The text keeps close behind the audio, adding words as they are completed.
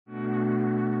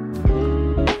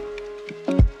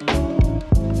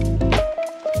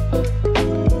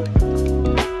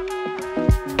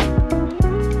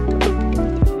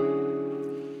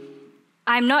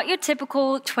I'm not your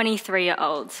typical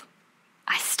 23-year-old.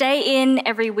 I stay in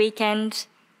every weekend,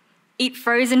 eat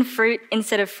frozen fruit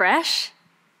instead of fresh,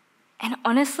 and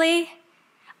honestly,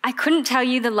 I couldn't tell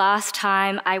you the last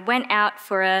time I went out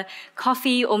for a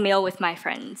coffee or meal with my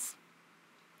friends.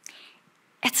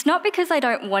 It's not because I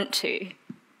don't want to,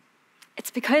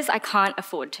 it's because I can't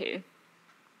afford to.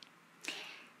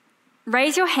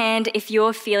 Raise your hand if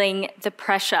you're feeling the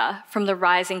pressure from the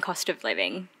rising cost of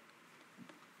living.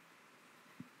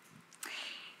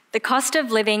 The cost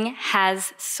of living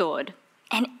has soared,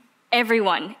 and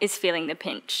everyone is feeling the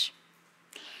pinch.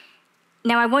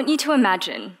 Now, I want you to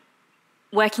imagine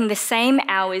working the same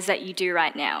hours that you do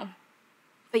right now,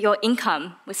 but your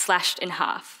income was slashed in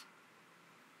half.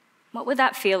 What would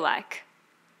that feel like?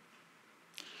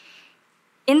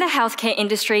 In the healthcare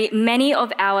industry, many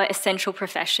of our essential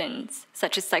professions,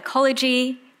 such as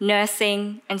psychology,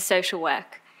 nursing, and social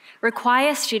work,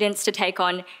 require students to take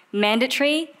on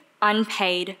mandatory,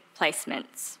 unpaid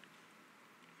placements.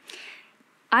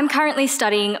 I'm currently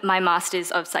studying my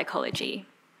Master's of Psychology.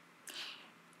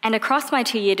 And across my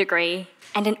 2-year degree,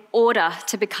 and in order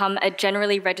to become a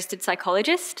generally registered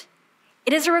psychologist,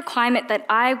 it is a requirement that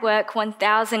I work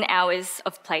 1,000 hours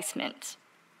of placement.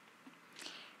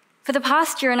 For the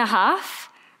past year and a half,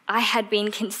 I had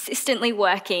been consistently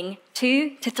working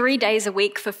 2 to 3 days a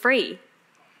week for free.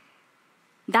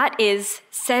 That is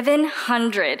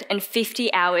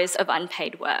 750 hours of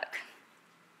unpaid work.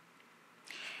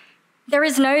 There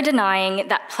is no denying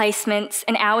that placements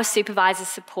and our supervisor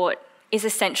support is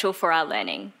essential for our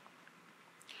learning.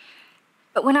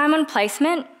 But when I'm on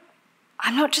placement,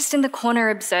 I'm not just in the corner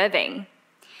observing.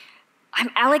 I'm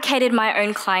allocated my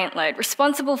own client load,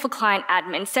 responsible for client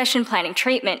admin, session planning,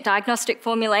 treatment, diagnostic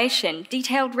formulation,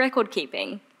 detailed record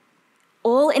keeping,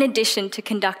 all in addition to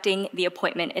conducting the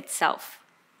appointment itself.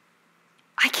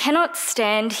 I cannot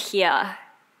stand here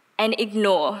and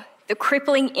ignore the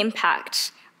crippling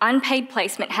impact unpaid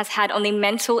placement has had on the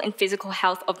mental and physical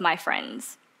health of my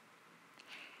friends.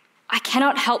 I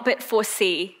cannot help but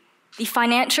foresee the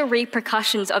financial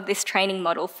repercussions of this training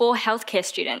model for healthcare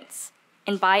students,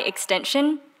 and by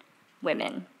extension,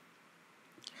 women.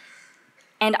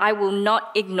 And I will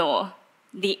not ignore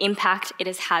the impact it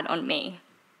has had on me.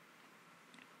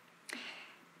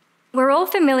 We're all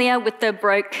familiar with the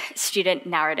broke student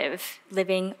narrative.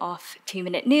 Living off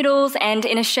 2-minute noodles and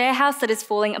in a share house that is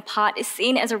falling apart is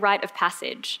seen as a rite of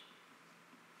passage.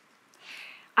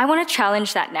 I want to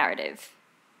challenge that narrative,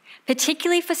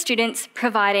 particularly for students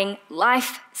providing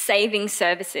life-saving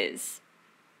services.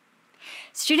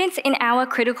 Students in our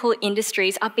critical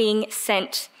industries are being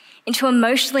sent into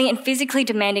emotionally and physically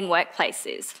demanding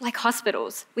workplaces, like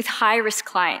hospitals, with high-risk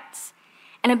clients,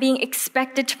 and are being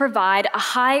expected to provide a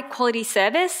high-quality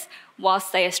service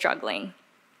whilst they are struggling.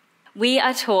 We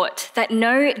are taught that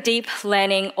no deep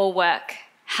learning or work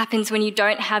happens when you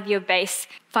don't have your base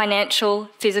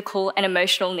financial, physical, and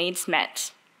emotional needs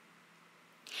met.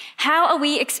 How are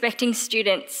we expecting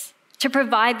students to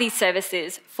provide these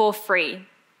services for free,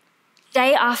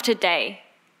 day after day,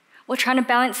 while trying to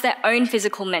balance their own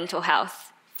physical mental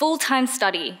health, full-time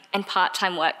study, and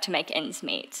part-time work to make ends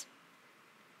meet?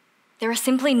 There are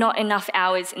simply not enough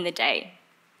hours in the day.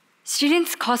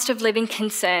 Students' cost of living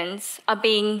concerns are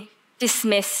being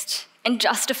dismissed and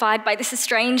justified by this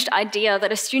estranged idea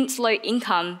that a student's low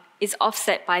income is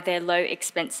offset by their low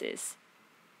expenses.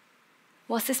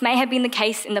 Whilst this may have been the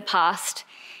case in the past,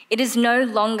 it is no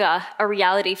longer a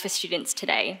reality for students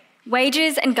today.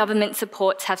 Wages and government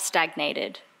supports have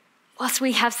stagnated, whilst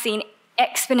we have seen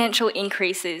exponential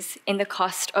increases in the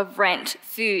cost of rent,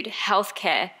 food,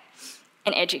 healthcare,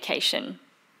 and education.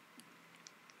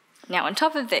 Now, on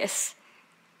top of this,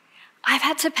 I've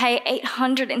had to pay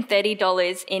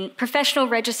 $830 in professional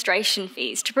registration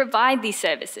fees to provide these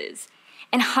services,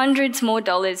 and hundreds more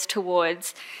dollars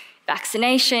towards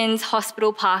vaccinations,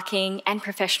 hospital parking, and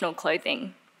professional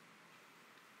clothing.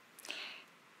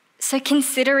 So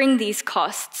considering these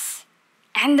costs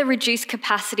and the reduced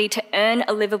capacity to earn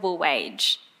a livable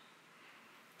wage,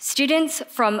 students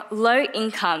from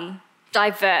low-income,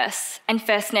 diverse, and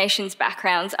First Nations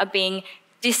backgrounds are being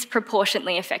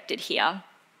disproportionately affected here.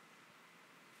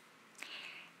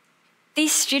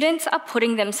 These students are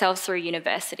putting themselves through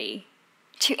university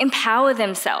to empower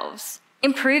themselves,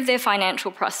 improve their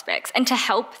financial prospects, and to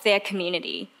help their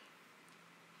community.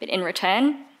 But in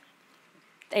return,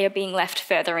 they are being left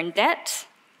further in debt,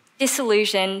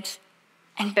 disillusioned,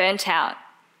 and burnt out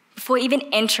before even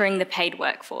entering the paid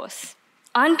workforce.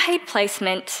 Unpaid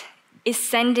placement is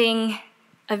sending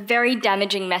a very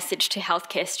damaging message to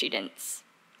healthcare students,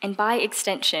 and by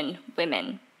extension,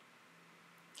 women.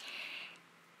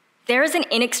 There is an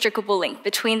inextricable link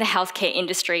between the healthcare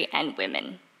industry and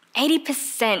women.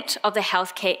 80% of the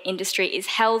healthcare industry is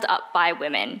held up by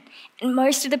women, and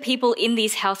most of the people in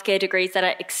these healthcare degrees that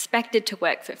are expected to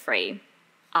work for free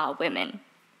are women.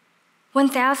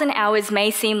 1,000 hours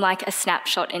may seem like a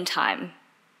snapshot in time,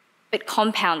 but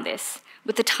compound this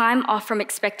with the time off from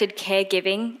expected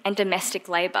caregiving and domestic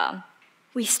labour.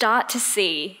 We start to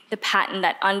see the pattern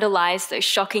that underlies those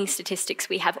shocking statistics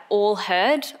we have all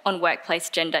heard on workplace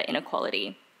gender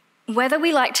inequality. Whether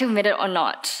we like to admit it or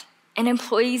not, an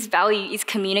employee's value is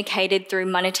communicated through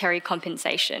monetary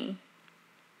compensation.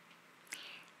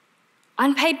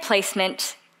 Unpaid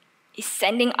placement is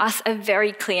sending us a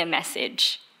very clear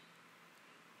message.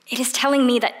 It is telling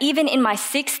me that even in my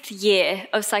 6th year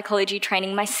of psychology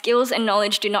training, my skills and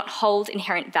knowledge do not hold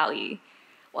inherent value,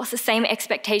 whilst the same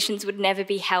expectations would never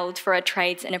be held for our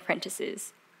trades and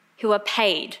apprentices, who are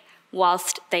paid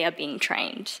whilst they are being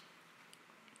trained.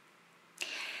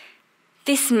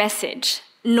 This message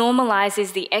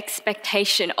normalises the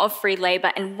expectation of free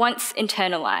labour, and once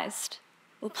internalised,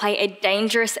 will play a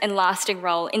dangerous and lasting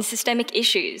role in systemic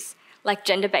issues like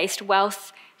gender-based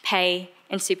wealth, pay,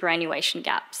 and superannuation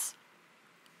gaps.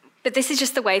 But this is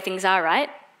just the way things are, right?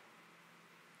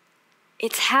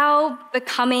 It's how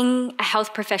becoming a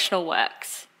health professional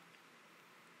works.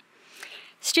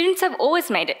 Students have always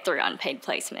made it through unpaid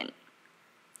placement.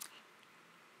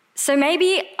 So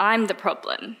maybe I'm the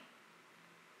problem.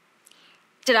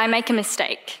 Did I make a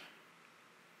mistake?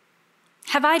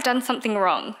 Have I done something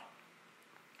wrong?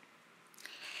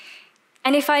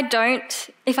 And if I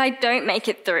don't make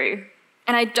it through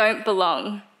and I don't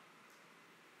belong,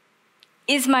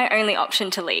 is my only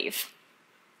option to leave?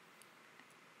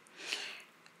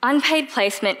 Unpaid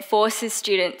placement forces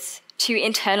students to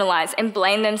internalise and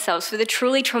blame themselves for the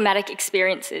truly traumatic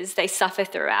experiences they suffer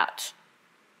throughout.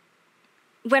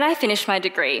 When I finish my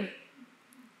degree,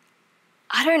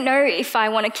 I don't know if I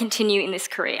want to continue in this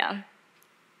career.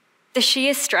 The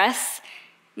sheer stress,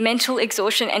 mental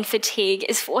exhaustion, and fatigue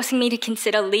is forcing me to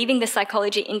consider leaving the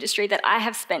psychology industry that I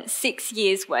have spent 6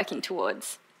 years working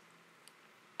towards.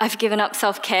 I've given up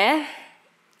self-care,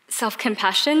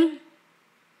 self-compassion,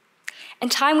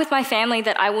 and time with my family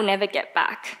that I will never get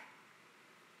back.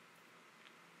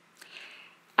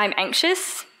 I'm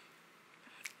anxious,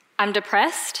 I'm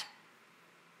depressed,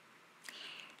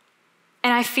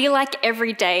 and I feel like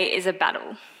every day is a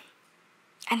battle.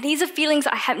 And these are feelings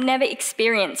I have never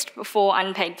experienced before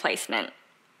unpaid placement.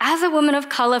 As a woman of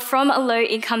colour from a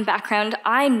low-income background,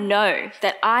 I know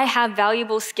that I have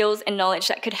valuable skills and knowledge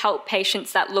that could help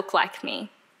patients that look like me.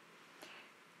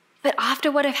 But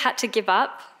after what I've had to give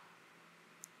up,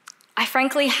 I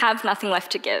frankly have nothing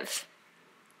left to give.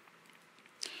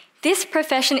 This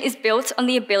profession is built on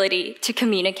the ability to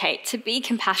communicate, to be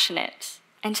compassionate,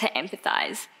 and to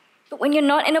empathise. But when you're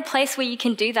not in a place where you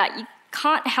can do that, you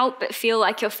can't help but feel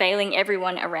like you're failing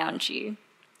everyone around you.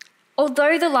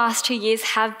 Although the last 2 years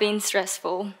have been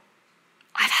stressful,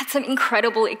 I've had some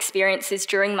incredible experiences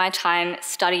during my time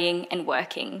studying and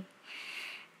working.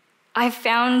 I've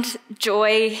found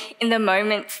joy in the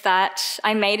moments that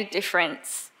I made a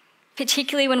difference,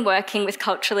 particularly when working with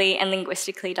culturally and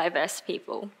linguistically diverse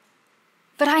people.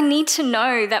 But I need to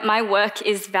know that my work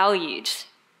is valued,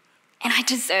 and I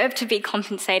deserve to be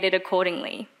compensated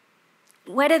accordingly.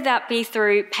 Whether that be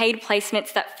through paid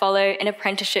placements that follow an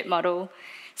apprenticeship model,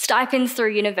 stipends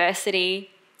through university,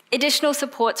 additional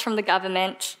supports from the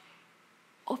government,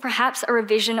 or perhaps a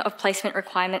revision of placement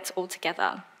requirements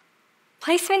altogether.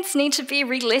 Placements need to be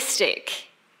realistic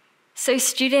so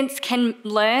students can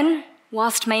learn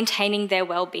whilst maintaining their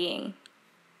well-being.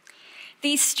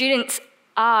 These students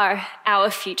are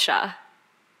our future.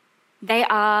 They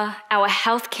are our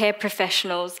healthcare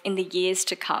professionals in the years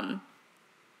to come.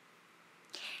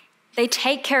 They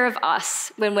take care of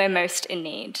us when we're most in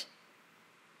need.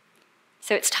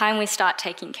 So it's time we start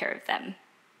taking care of them.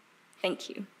 Thank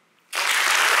you.